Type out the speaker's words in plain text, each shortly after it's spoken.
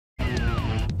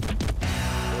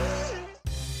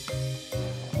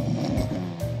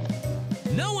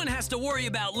No one has to worry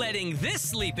about letting this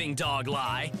sleeping dog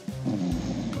lie.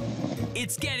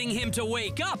 It's getting him to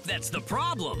wake up that's the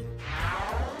problem.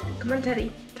 Come on,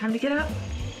 Teddy. Time to get up.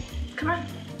 Come on.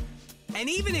 And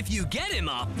even if you get him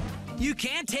up, you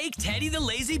can't take Teddy the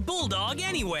lazy bulldog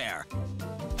anywhere.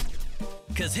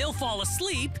 'Cause he'll fall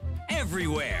asleep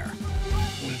everywhere.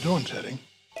 What are you doing, Teddy?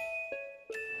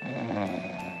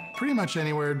 Pretty much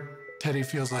anywhere Teddy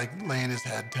feels like laying his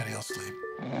head, Teddy will sleep.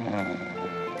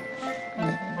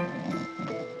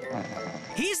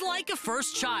 He's like a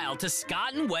first child to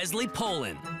Scott and Wesley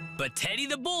Poland. But Teddy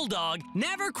the bulldog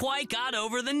never quite got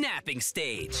over the napping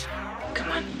stage.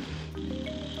 Come on.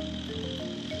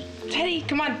 Teddy,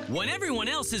 come on. When everyone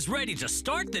else is ready to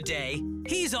start the day,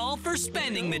 he's all for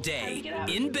spending the day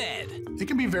in bed. It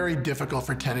can be very difficult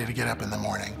for Teddy to get up in the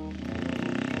morning.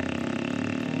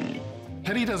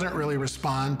 Teddy doesn't really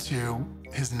respond to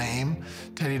his name.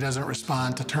 Teddy doesn't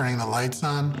respond to turning the lights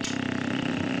on.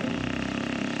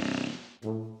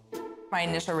 My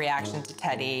initial reaction to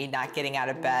Teddy not getting out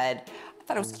of bed, I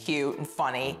thought it was cute and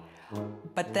funny.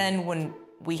 But then when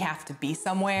we have to be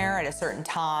somewhere at a certain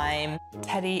time,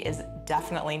 Teddy is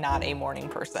definitely not a morning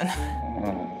person.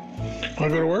 Want to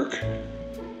go to work?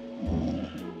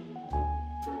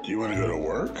 Do you want to go to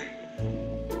work?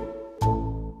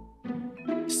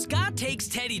 Scott takes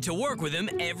Teddy to work with him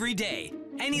every day,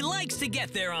 and he likes to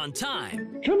get there on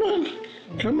time. Come on,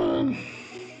 come on.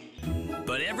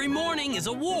 But every morning is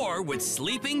a war with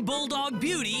sleeping bulldog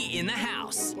beauty in the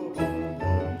house. Oh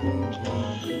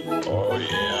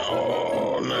yeah,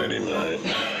 oh, nighty-night.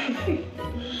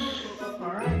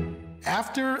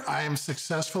 After I am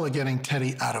successful at getting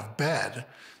Teddy out of bed,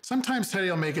 sometimes Teddy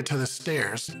will make it to the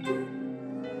stairs.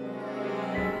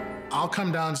 I'll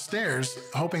come downstairs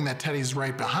hoping that Teddy's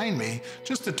right behind me,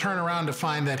 just to turn around to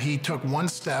find that he took one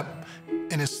step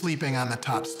and is sleeping on the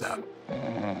top step.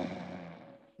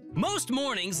 Most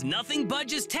mornings, nothing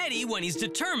budges Teddy when he's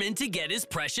determined to get his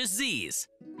precious Z's.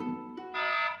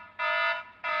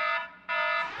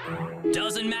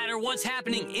 Doesn't matter what's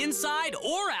happening inside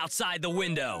or outside the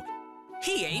window.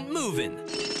 He ain't moving.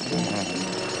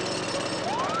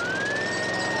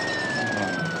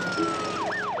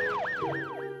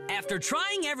 After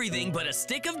trying everything but a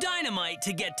stick of dynamite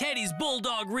to get Teddy's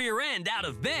bulldog rear end out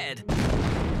of bed,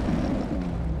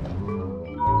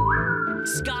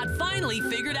 Scott finally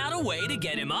figured out a way to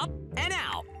get him up and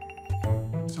out.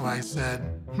 So I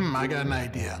said, I got an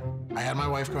idea. I had my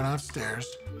wife go downstairs,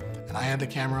 and I had the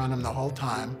camera on him the whole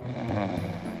time.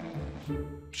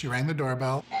 She rang the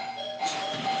doorbell.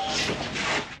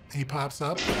 He pops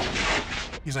up.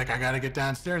 He's like, I gotta get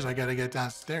downstairs, I gotta get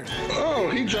downstairs. Oh,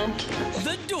 he jumped.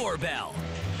 The doorbell.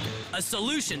 A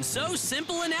solution so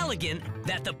simple and elegant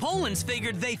that the Polands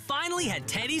figured they finally had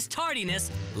Teddy's tardiness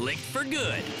licked for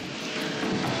good.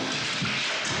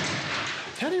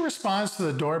 Teddy responds to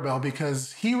the doorbell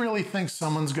because he really thinks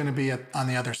someone's gonna be on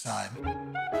the other side.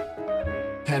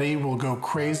 Teddy will go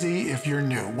crazy if you're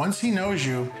new. Once he knows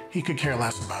you, he could care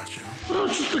less about you. Oh,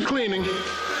 it's just the cleaning.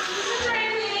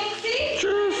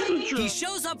 He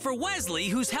shows up for Wesley,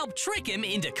 who's helped trick him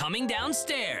into coming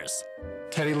downstairs.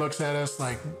 Teddy looks at us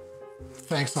like,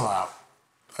 thanks a lot.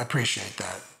 I appreciate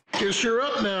that. Guess you're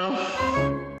up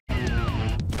now.